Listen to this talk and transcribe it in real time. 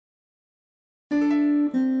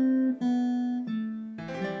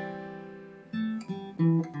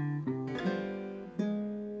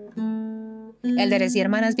Élderes y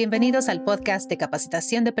hermanas, bienvenidos al podcast de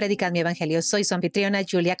capacitación de Predicar mi Evangelio. Soy su anfitriona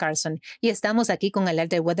Julia Carson y estamos aquí con el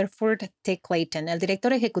élder Weatherford T. Clayton, el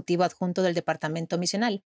director ejecutivo adjunto del Departamento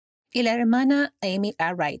Misional, y la hermana Amy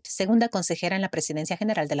A. Wright, segunda consejera en la Presidencia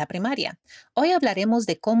General de la Primaria. Hoy hablaremos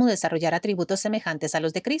de cómo desarrollar atributos semejantes a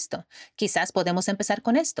los de Cristo. Quizás podemos empezar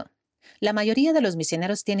con esto. La mayoría de los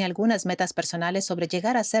misioneros tiene algunas metas personales sobre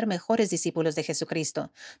llegar a ser mejores discípulos de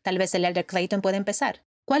Jesucristo. Tal vez el élder Clayton puede empezar.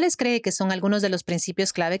 ¿Cuáles cree que son algunos de los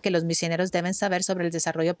principios clave que los misioneros deben saber sobre el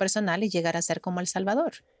desarrollo personal y llegar a ser como el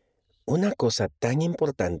Salvador? Una cosa tan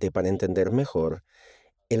importante para entender mejor,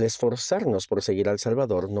 el esforzarnos por seguir al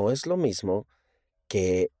Salvador no es lo mismo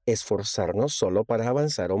que esforzarnos solo para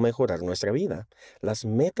avanzar o mejorar nuestra vida. Las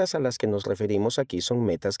metas a las que nos referimos aquí son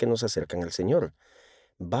metas que nos acercan al Señor.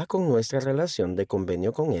 Va con nuestra relación de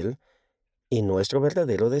convenio con Él y nuestro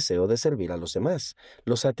verdadero deseo de servir a los demás.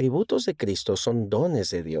 Los atributos de Cristo son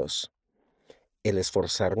dones de Dios. El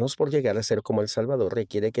esforzarnos por llegar a ser como el Salvador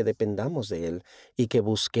requiere que dependamos de Él y que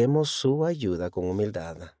busquemos su ayuda con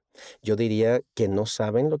humildad. Yo diría que no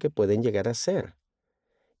saben lo que pueden llegar a ser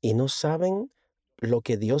y no saben lo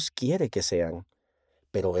que Dios quiere que sean,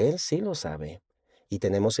 pero Él sí lo sabe y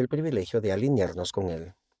tenemos el privilegio de alinearnos con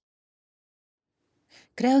Él.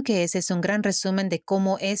 Creo que ese es un gran resumen de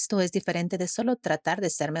cómo esto es diferente de solo tratar de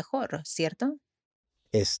ser mejor, ¿cierto?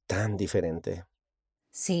 Es tan diferente.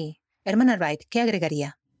 Sí. Hermana Wright, ¿qué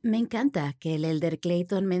agregaría? Me encanta que el élder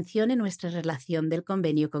Clayton mencione nuestra relación del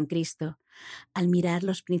convenio con Cristo. Al mirar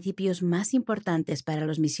los principios más importantes para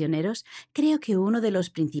los misioneros, creo que uno de los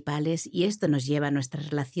principales, y esto nos lleva a nuestra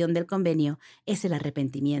relación del convenio, es el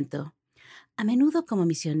arrepentimiento. A menudo como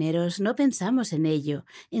misioneros no pensamos en ello,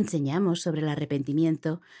 enseñamos sobre el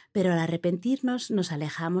arrepentimiento, pero al arrepentirnos nos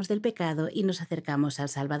alejamos del pecado y nos acercamos al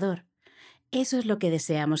Salvador. Eso es lo que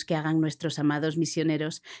deseamos que hagan nuestros amados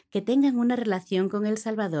misioneros, que tengan una relación con el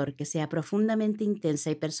Salvador que sea profundamente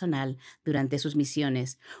intensa y personal durante sus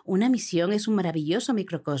misiones. Una misión es un maravilloso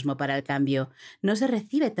microcosmo para el cambio. No se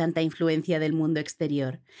recibe tanta influencia del mundo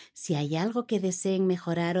exterior. Si hay algo que deseen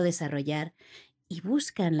mejorar o desarrollar y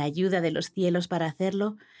buscan la ayuda de los cielos para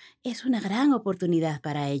hacerlo, es una gran oportunidad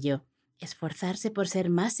para ello. Esforzarse por ser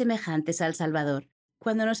más semejantes al Salvador.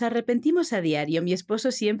 Cuando nos arrepentimos a diario, mi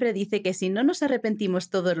esposo siempre dice que si no nos arrepentimos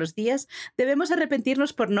todos los días, debemos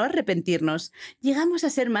arrepentirnos por no arrepentirnos. Llegamos a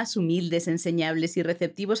ser más humildes, enseñables y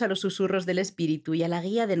receptivos a los susurros del Espíritu y a la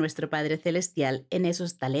guía de nuestro Padre Celestial en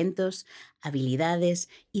esos talentos, habilidades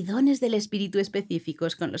y dones del Espíritu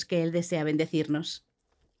específicos con los que Él desea bendecirnos.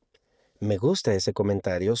 Me gusta ese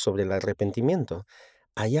comentario sobre el arrepentimiento.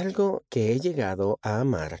 Hay algo que he llegado a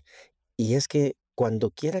amar y es que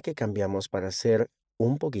cuando quiera que cambiamos para ser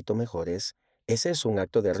un poquito mejores, ese es un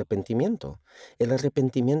acto de arrepentimiento. El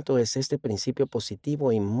arrepentimiento es este principio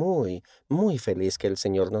positivo y muy, muy feliz que el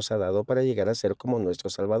Señor nos ha dado para llegar a ser como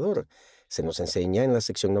nuestro Salvador. Se nos enseña en la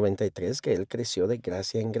sección 93 que Él creció de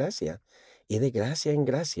gracia en gracia y de gracia en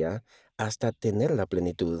gracia hasta tener la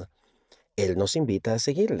plenitud. Él nos invita a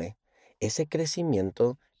seguirle. Ese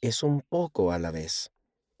crecimiento es un poco a la vez.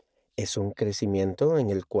 Es un crecimiento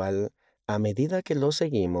en el cual, a medida que lo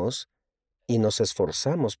seguimos y nos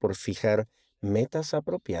esforzamos por fijar metas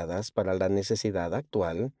apropiadas para la necesidad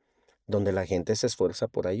actual, donde la gente se esfuerza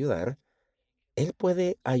por ayudar, Él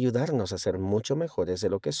puede ayudarnos a ser mucho mejores de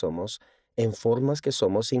lo que somos en formas que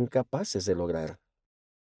somos incapaces de lograr.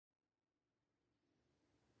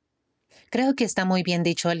 Creo que está muy bien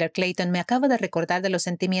dicho, Elder Clayton. Me acaba de recordar de los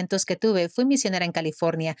sentimientos que tuve. Fui misionera en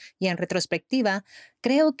California y en retrospectiva,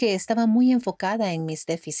 creo que estaba muy enfocada en mis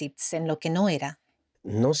déficits, en lo que no era.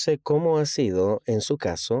 No sé cómo ha sido en su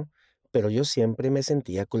caso, pero yo siempre me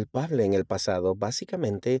sentía culpable en el pasado.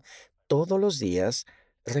 Básicamente, todos los días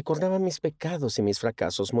recordaba mis pecados y mis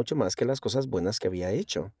fracasos mucho más que las cosas buenas que había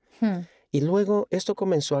hecho. Hmm. Y luego esto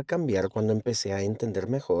comenzó a cambiar cuando empecé a entender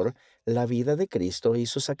mejor la vida de Cristo y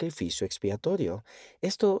su sacrificio expiatorio.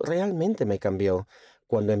 Esto realmente me cambió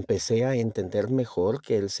cuando empecé a entender mejor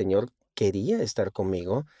que el Señor quería estar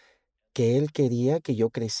conmigo, que Él quería que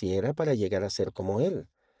yo creciera para llegar a ser como Él.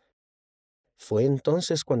 Fue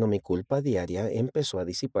entonces cuando mi culpa diaria empezó a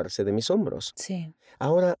disiparse de mis hombros. Sí.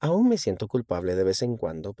 Ahora aún me siento culpable de vez en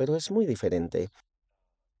cuando, pero es muy diferente.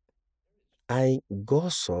 Hay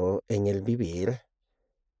gozo en el vivir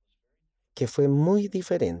que fue muy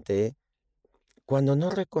diferente cuando no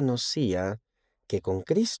reconocía que con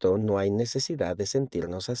Cristo no hay necesidad de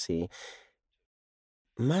sentirnos así.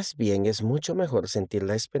 Más bien es mucho mejor sentir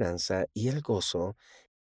la esperanza y el gozo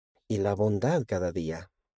y la bondad cada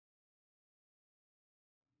día.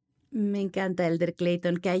 Me encanta, elder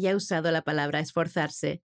Clayton, que haya usado la palabra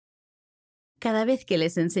esforzarse. Cada vez que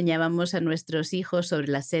les enseñábamos a nuestros hijos sobre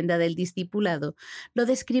la senda del discipulado, lo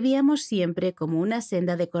describíamos siempre como una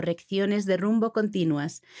senda de correcciones de rumbo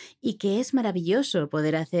continuas, y que es maravilloso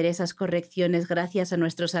poder hacer esas correcciones gracias a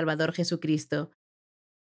nuestro Salvador Jesucristo.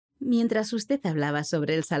 Mientras usted hablaba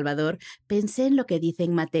sobre el Salvador, pensé en lo que dice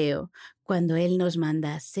en Mateo, cuando Él nos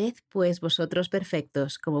manda: «Sed pues vosotros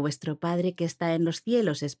perfectos, como vuestro Padre que está en los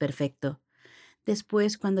cielos es perfecto».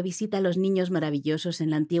 Después, cuando visita a los niños maravillosos en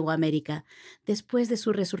la antigua América, después de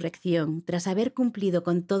su resurrección, tras haber cumplido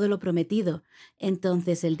con todo lo prometido,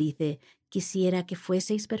 entonces Él dice: «Quisiera que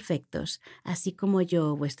fueseis perfectos, así como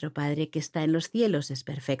yo, vuestro Padre que está en los cielos, es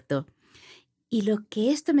perfecto». Y lo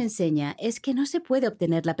que esto me enseña es que no se puede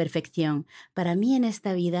obtener la perfección para mí en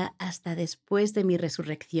esta vida hasta después de mi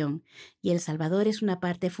resurrección, y el Salvador es una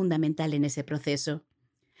parte fundamental en ese proceso.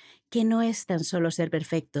 Que no es tan solo ser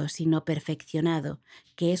perfecto, sino perfeccionado,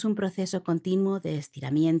 que es un proceso continuo de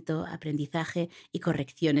estiramiento, aprendizaje y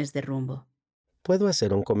correcciones de rumbo. ¿Puedo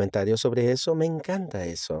hacer un comentario sobre eso? Me encanta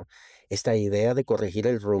eso. Esta idea de corregir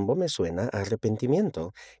el rumbo me suena a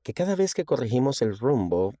arrepentimiento, que cada vez que corregimos el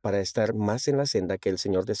rumbo para estar más en la senda que el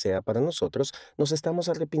Señor desea para nosotros, nos estamos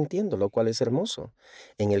arrepintiendo, lo cual es hermoso.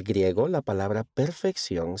 En el griego, la palabra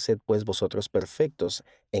perfección, sed pues vosotros perfectos,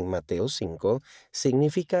 en Mateo 5,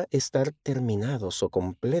 significa estar terminados o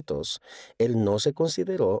completos. Él no se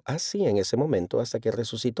consideró así en ese momento hasta que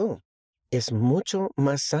resucitó. Es mucho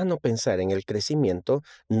más sano pensar en el crecimiento,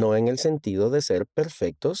 no en el sentido de ser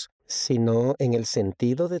perfectos, sino en el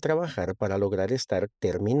sentido de trabajar para lograr estar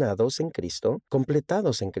terminados en Cristo,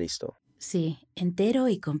 completados en Cristo. Sí, entero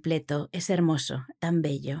y completo, es hermoso, tan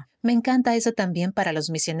bello. Me encanta eso también para los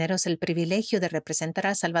misioneros. El privilegio de representar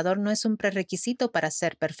a Salvador no es un prerequisito para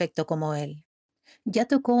ser perfecto como Él. Ya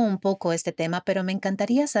tocó un poco este tema, pero me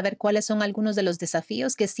encantaría saber cuáles son algunos de los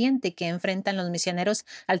desafíos que siente que enfrentan los misioneros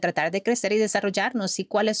al tratar de crecer y desarrollarnos y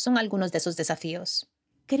cuáles son algunos de esos desafíos.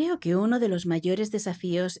 Creo que uno de los mayores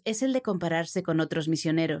desafíos es el de compararse con otros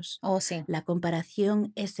misioneros. Oh, sí. La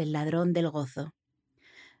comparación es el ladrón del gozo.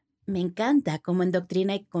 Me encanta cómo en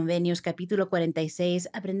Doctrina y Convenios capítulo 46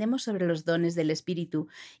 aprendemos sobre los dones del Espíritu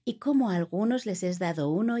y cómo a algunos les es dado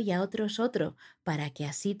uno y a otros otro, para que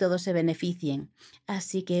así todos se beneficien.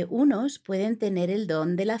 Así que unos pueden tener el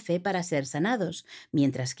don de la fe para ser sanados,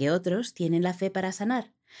 mientras que otros tienen la fe para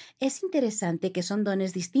sanar. Es interesante que son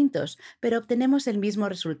dones distintos, pero obtenemos el mismo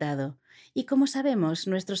resultado. Y como sabemos,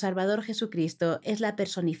 nuestro Salvador Jesucristo es la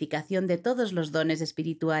personificación de todos los dones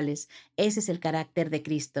espirituales. Ese es el carácter de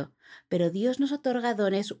Cristo. Pero Dios nos otorga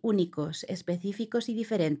dones únicos, específicos y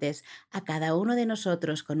diferentes a cada uno de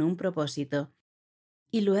nosotros con un propósito.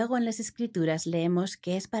 Y luego en las Escrituras leemos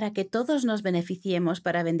que es para que todos nos beneficiemos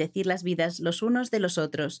para bendecir las vidas los unos de los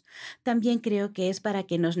otros. También creo que es para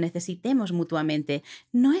que nos necesitemos mutuamente.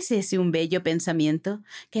 ¿No es ese un bello pensamiento?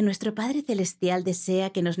 Que nuestro Padre Celestial desea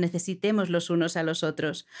que nos necesitemos los unos a los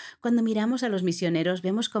otros. Cuando miramos a los misioneros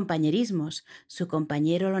vemos compañerismos. Su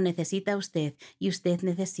compañero lo necesita a usted y usted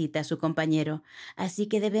necesita a su compañero. Así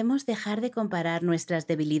que debemos dejar de comparar nuestras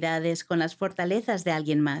debilidades con las fortalezas de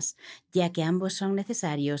alguien más, ya que ambos son necesarios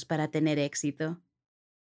para tener éxito.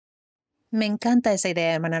 Me encanta esa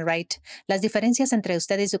idea, hermana Wright. Las diferencias entre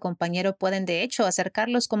usted y su compañero pueden, de hecho,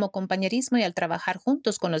 acercarlos como compañerismo y al trabajar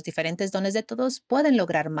juntos con los diferentes dones de todos, pueden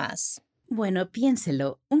lograr más. Bueno,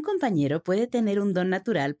 piénselo, un compañero puede tener un don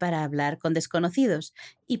natural para hablar con desconocidos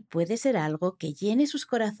y puede ser algo que llene sus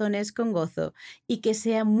corazones con gozo y que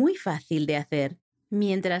sea muy fácil de hacer,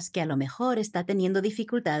 mientras que a lo mejor está teniendo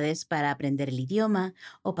dificultades para aprender el idioma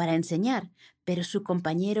o para enseñar, pero su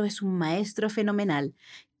compañero es un maestro fenomenal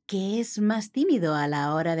que es más tímido a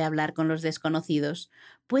la hora de hablar con los desconocidos.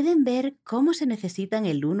 Pueden ver cómo se necesitan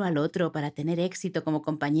el uno al otro para tener éxito como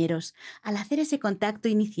compañeros al hacer ese contacto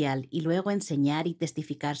inicial y luego enseñar y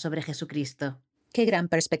testificar sobre Jesucristo. Qué gran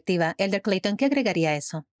perspectiva. Elder Clayton, ¿qué agregaría a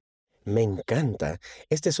eso? Me encanta.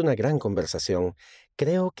 Esta es una gran conversación.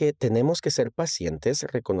 Creo que tenemos que ser pacientes,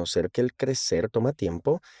 reconocer que el crecer toma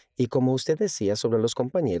tiempo y como usted decía sobre los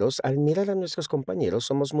compañeros, al mirar a nuestros compañeros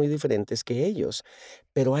somos muy diferentes que ellos,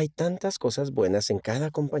 pero hay tantas cosas buenas en cada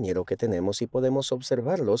compañero que tenemos y podemos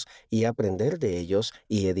observarlos y aprender de ellos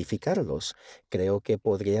y edificarlos. Creo que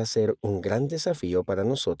podría ser un gran desafío para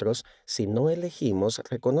nosotros si no elegimos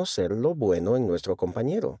reconocer lo bueno en nuestro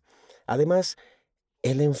compañero. Además,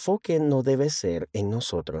 el enfoque no debe ser en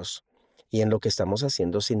nosotros y en lo que estamos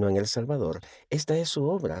haciendo, sino en el Salvador. Esta es su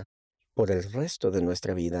obra. Por el resto de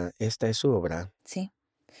nuestra vida, esta es su obra. Sí.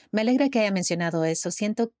 Me alegra que haya mencionado eso.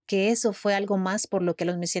 Siento que eso fue algo más por lo que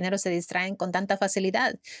los misioneros se distraen con tanta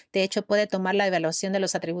facilidad. De hecho, puede tomar la evaluación de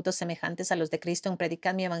los atributos semejantes a los de Cristo en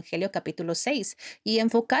Predicad mi Evangelio capítulo 6 y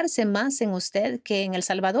enfocarse más en usted que en el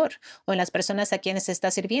Salvador o en las personas a quienes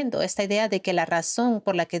está sirviendo. Esta idea de que la razón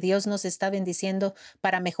por la que Dios nos está bendiciendo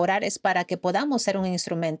para mejorar es para que podamos ser un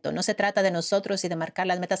instrumento. No se trata de nosotros y de marcar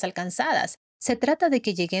las metas alcanzadas. Se trata de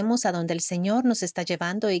que lleguemos a donde el Señor nos está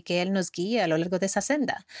llevando y que Él nos guíe a lo largo de esa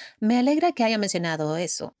senda. Me alegra que haya mencionado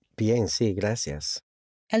eso. Bien, sí, gracias.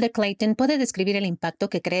 Elder Clayton puede describir el impacto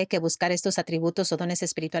que cree que buscar estos atributos o dones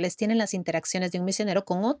espirituales tienen las interacciones de un misionero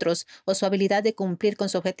con otros o su habilidad de cumplir con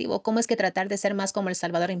su objetivo. ¿Cómo es que tratar de ser más como el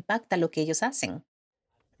Salvador impacta lo que ellos hacen?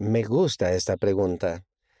 Me gusta esta pregunta.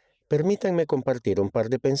 Permítanme compartir un par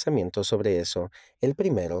de pensamientos sobre eso. El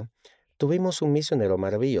primero, tuvimos un misionero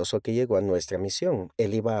maravilloso que llegó a nuestra misión.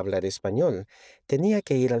 Él iba a hablar español. Tenía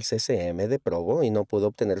que ir al CCM de Provo y no pudo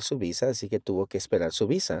obtener su visa, así que tuvo que esperar su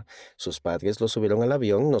visa. Sus padres lo subieron al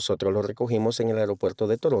avión, nosotros lo recogimos en el aeropuerto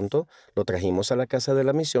de Toronto, lo trajimos a la casa de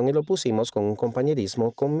la misión y lo pusimos con un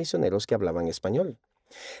compañerismo con misioneros que hablaban español.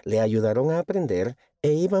 Le ayudaron a aprender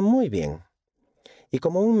e iba muy bien. Y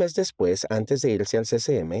como un mes después, antes de irse al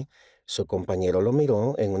CCM, su compañero lo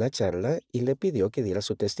miró en una charla y le pidió que diera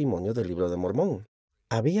su testimonio del libro de Mormón.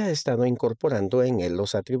 Había estado incorporando en él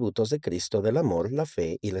los atributos de Cristo del amor, la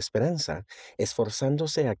fe y la esperanza,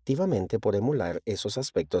 esforzándose activamente por emular esos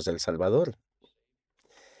aspectos del Salvador.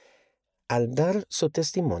 Al dar su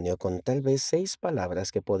testimonio con tal vez 6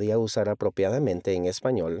 palabras que podía usar apropiadamente en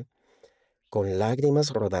español, con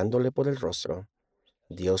lágrimas rodándole por el rostro,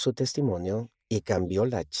 dio su testimonio y cambió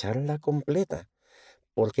la charla completa,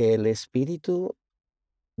 porque el espíritu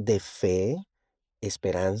de fe,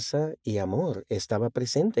 esperanza y amor estaba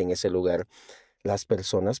presente en ese lugar. Las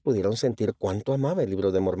personas pudieron sentir cuánto amaba el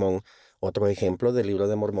libro de Mormón. Otro ejemplo del libro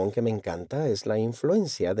de Mormón que me encanta es la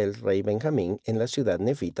influencia del rey Benjamín en la ciudad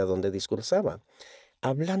nefita donde discursaba,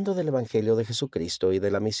 hablando del Evangelio de Jesucristo y de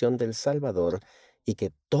la misión del Salvador, y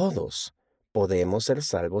que todos podemos ser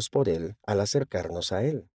salvos por él al acercarnos a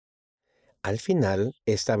él. Al final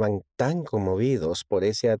estaban tan conmovidos por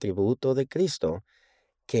ese atributo de Cristo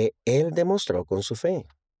que él demostró con su fe.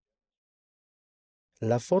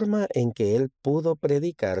 La forma en que él pudo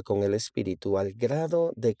predicar con el Espíritu al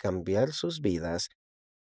grado de cambiar sus vidas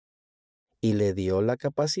y le dio la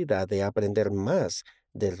capacidad de aprender más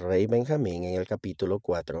del rey Benjamín en el capítulo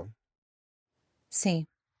 4. Sí.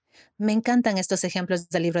 Me encantan estos ejemplos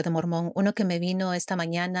del libro de Mormón. Uno que me vino esta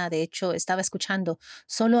mañana, de hecho, estaba escuchando,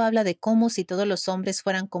 solo habla de cómo si todos los hombres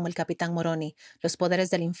fueran como el capitán Moroni, los poderes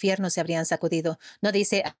del infierno se habrían sacudido. No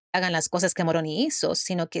dice hagan las cosas que Moroni hizo,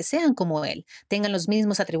 sino que sean como él, tengan los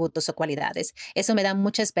mismos atributos o cualidades. Eso me da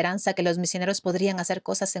mucha esperanza que los misioneros podrían hacer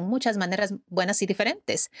cosas en muchas maneras buenas y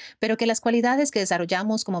diferentes, pero que las cualidades que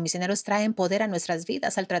desarrollamos como misioneros traen poder a nuestras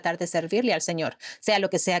vidas al tratar de servirle al Señor. Sea lo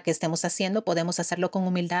que sea que estemos haciendo, podemos hacerlo con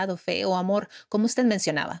humildad o fe o amor, como usted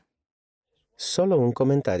mencionaba. Solo un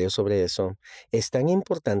comentario sobre eso. Es tan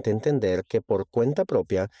importante entender que por cuenta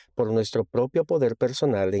propia, por nuestro propio poder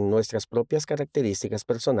personal, en nuestras propias características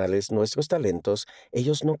personales, nuestros talentos,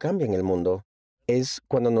 ellos no cambian el mundo. Es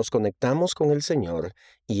cuando nos conectamos con el Señor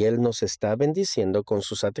y Él nos está bendiciendo con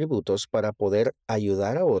sus atributos para poder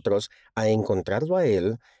ayudar a otros a encontrarlo a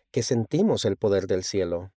Él, que sentimos el poder del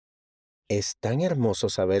cielo. Es tan hermoso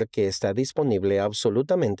saber que está disponible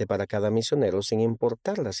absolutamente para cada misionero sin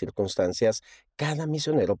importar las circunstancias. Cada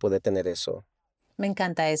misionero puede tener eso. Me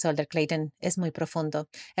encanta eso, Elder Clayton. Es muy profundo.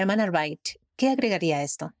 Hermana Wright, ¿qué agregaría a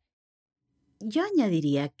esto? Yo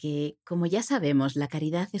añadiría que, como ya sabemos, la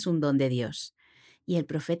caridad es un don de Dios. Y el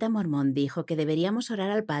profeta mormón dijo que deberíamos orar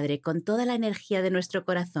al Padre con toda la energía de nuestro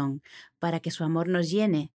corazón para que su amor nos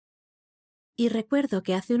llene. Y recuerdo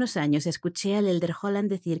que hace unos años escuché al elder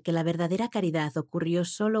Holland decir que la verdadera caridad ocurrió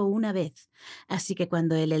solo una vez. Así que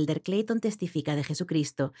cuando el elder Clayton testifica de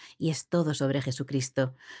Jesucristo, y es todo sobre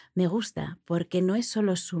Jesucristo, me gusta porque no es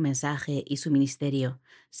solo su mensaje y su ministerio,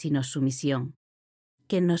 sino su misión,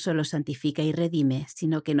 que no solo santifica y redime,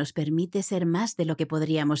 sino que nos permite ser más de lo que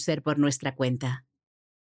podríamos ser por nuestra cuenta.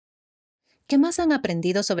 ¿Qué más han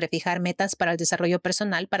aprendido sobre fijar metas para el desarrollo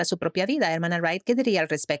personal para su propia vida, hermana Wright? ¿Qué diría al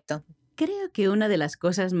respecto? Creo que una de las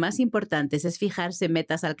cosas más importantes es fijarse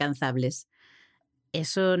metas alcanzables.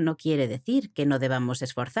 Eso no quiere decir que no debamos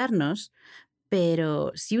esforzarnos,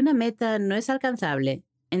 pero si una meta no es alcanzable,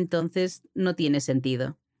 entonces no tiene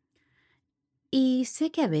sentido. Y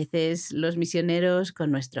sé que a veces los misioneros,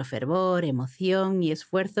 con nuestro fervor, emoción y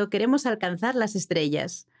esfuerzo, queremos alcanzar las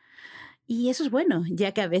estrellas. Y eso es bueno,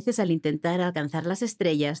 ya que a veces al intentar alcanzar las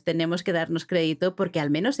estrellas tenemos que darnos crédito porque al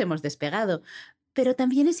menos hemos despegado. Pero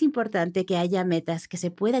también es importante que haya metas que se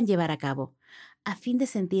puedan llevar a cabo, a fin de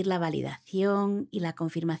sentir la validación y la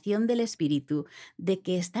confirmación del espíritu de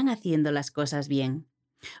que están haciendo las cosas bien.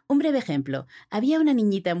 Un breve ejemplo, había una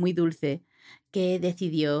niñita muy dulce que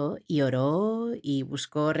decidió y oró y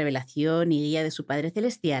buscó revelación y guía de su Padre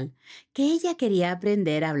Celestial, que ella quería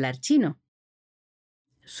aprender a hablar chino.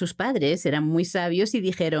 Sus padres eran muy sabios y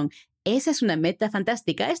dijeron, esa es una meta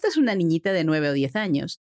fantástica, esta es una niñita de 9 o 10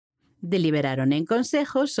 años. Deliberaron en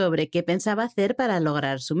consejo sobre qué pensaba hacer para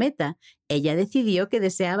lograr su meta. Ella decidió que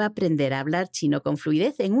deseaba aprender a hablar chino con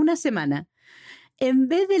fluidez en una semana. En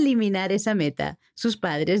vez de eliminar esa meta, sus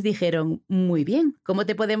padres dijeron, muy bien, ¿cómo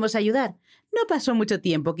te podemos ayudar? No pasó mucho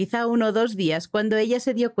tiempo, quizá 1 o 2 días, cuando ella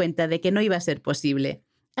se dio cuenta de que no iba a ser posible.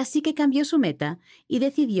 Así que cambió su meta y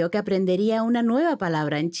decidió que aprendería una nueva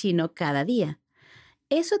palabra en chino cada día.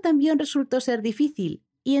 Eso también resultó ser difícil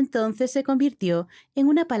y entonces se convirtió en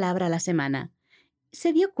una palabra a la semana.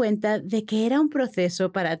 Se dio cuenta de que era un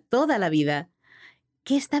proceso para toda la vida,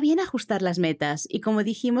 que está bien ajustar las metas y, como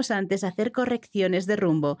dijimos antes, hacer correcciones de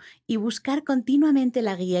rumbo y buscar continuamente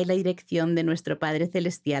la guía y la dirección de nuestro Padre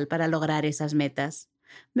Celestial para lograr esas metas.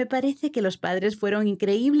 Me parece que los padres fueron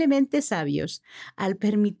increíblemente sabios al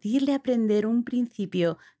permitirle aprender un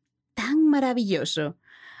principio tan maravilloso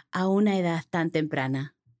a una edad tan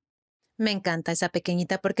temprana. Me encanta esa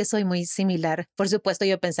pequeñita porque soy muy similar. Por supuesto,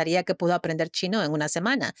 yo pensaría que puedo aprender chino en una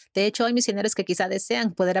semana. De hecho, hay misioneros que quizá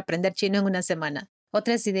desean poder aprender chino en una semana.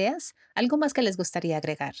 ¿Otras ideas? ¿Algo más que les gustaría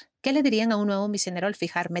agregar? ¿Qué le dirían a un nuevo misionero al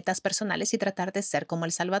fijar metas personales y tratar de ser como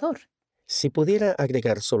El Salvador? Si pudiera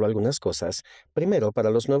agregar solo algunas cosas, primero,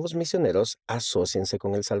 para los nuevos misioneros, asóciense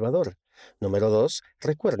con El Salvador. Número 2,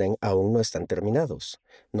 recuerden, aún no están terminados.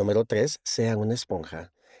 Número 3, sean una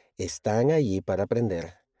esponja. Están allí para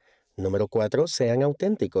aprender. Número 4, sean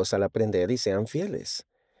auténticos al aprender y sean fieles.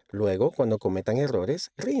 Luego, cuando cometan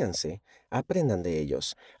errores, ríanse, aprendan de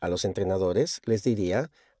ellos. A los entrenadores les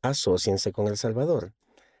diría, asóciense con El Salvador.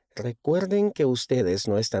 Recuerden que ustedes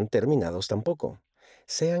no están terminados tampoco.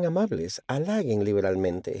 Sean amables, halaguen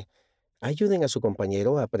liberalmente. Ayuden a su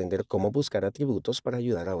compañero a aprender cómo buscar atributos para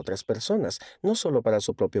ayudar a otras personas, no solo para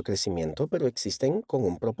su propio crecimiento, pero existen con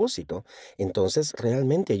un propósito. Entonces,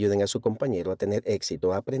 realmente ayuden a su compañero a tener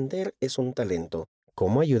éxito. Aprender es un talento.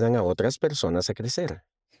 ¿Cómo ayudan a otras personas a crecer?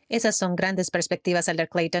 Esas son grandes perspectivas, elder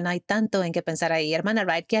Clayton. Hay tanto en qué pensar ahí. Hermana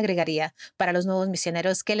Wright, ¿qué agregaría? Para los nuevos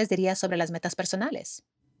misioneros, ¿qué les diría sobre las metas personales?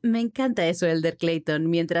 Me encanta eso, Elder Clayton.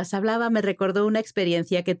 Mientras hablaba me recordó una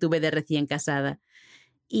experiencia que tuve de recién casada.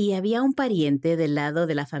 Y había un pariente del lado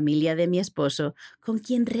de la familia de mi esposo con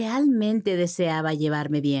quien realmente deseaba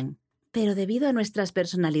llevarme bien. Pero debido a nuestras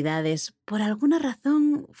personalidades, por alguna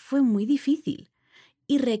razón fue muy difícil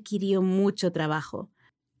y requirió mucho trabajo.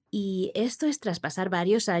 Y esto es tras pasar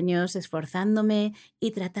varios años esforzándome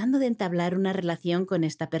y tratando de entablar una relación con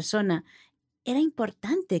esta persona. Era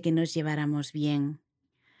importante que nos lleváramos bien.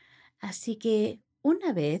 Así que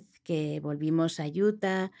una vez que volvimos a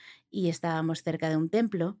Utah y estábamos cerca de un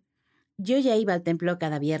templo, yo ya iba al templo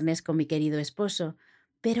cada viernes con mi querido esposo,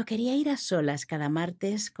 pero quería ir a solas cada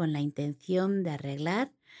martes con la intención de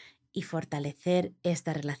arreglar y fortalecer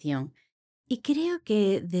esta relación. Y creo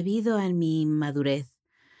que debido a mi madurez,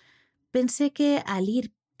 pensé que al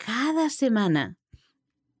ir cada semana,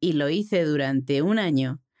 y lo hice durante un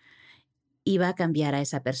año, iba a cambiar a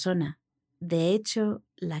esa persona. De hecho,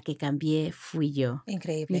 la que cambié fui yo. Mi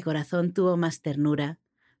Increíble. corazón tuvo más ternura,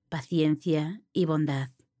 paciencia y bondad.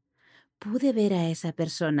 Pude ver a esa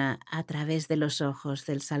persona a través de los ojos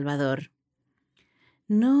del Salvador,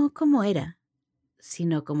 no como era,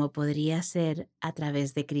 sino como podría ser a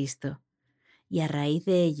través de Cristo. Y a raíz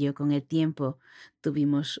de ello, con el tiempo,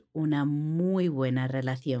 tuvimos una muy buena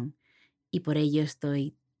relación. Y por ello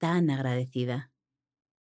estoy tan agradecida.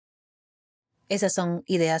 Esas son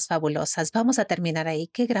ideas fabulosas. Vamos a terminar ahí.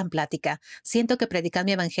 Qué gran plática. Siento que predicar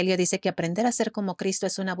mi evangelio dice que aprender a ser como Cristo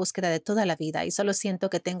es una búsqueda de toda la vida y solo siento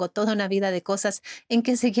que tengo toda una vida de cosas en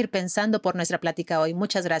que seguir pensando por nuestra plática hoy.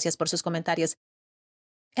 Muchas gracias por sus comentarios.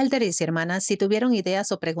 Élderes y hermanas, si tuvieron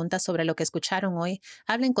ideas o preguntas sobre lo que escucharon hoy,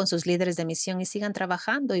 hablen con sus líderes de misión y sigan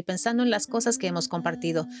trabajando y pensando en las cosas que hemos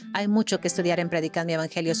compartido. Hay mucho que estudiar en Predicar mi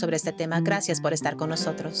Evangelio sobre este tema. Gracias por estar con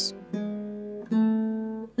nosotros.